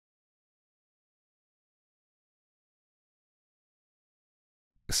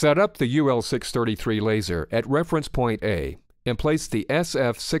Set up the UL633 laser at reference point A and place the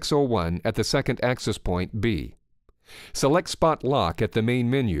SF601 at the second axis point B. Select Spot Lock at the main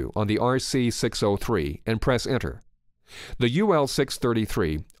menu on the RC603 and press Enter. The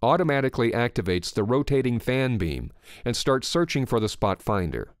UL633 automatically activates the rotating fan beam and starts searching for the spot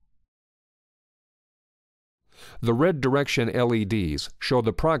finder. The red direction LEDs show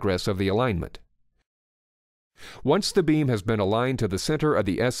the progress of the alignment. Once the beam has been aligned to the center of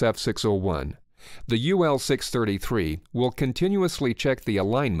the SF601, the UL633 will continuously check the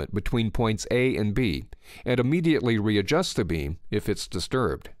alignment between points A and B and immediately readjust the beam if it's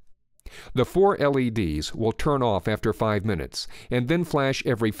disturbed. The 4 LEDs will turn off after 5 minutes and then flash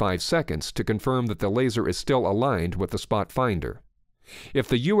every 5 seconds to confirm that the laser is still aligned with the spot finder. If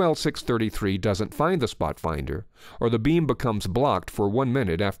the UL633 doesn't find the spot finder, or the beam becomes blocked for 1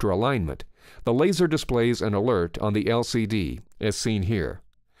 minute after alignment, the laser displays an alert on the LCD, as seen here.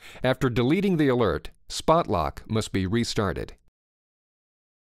 After deleting the alert, Spot Lock must be restarted.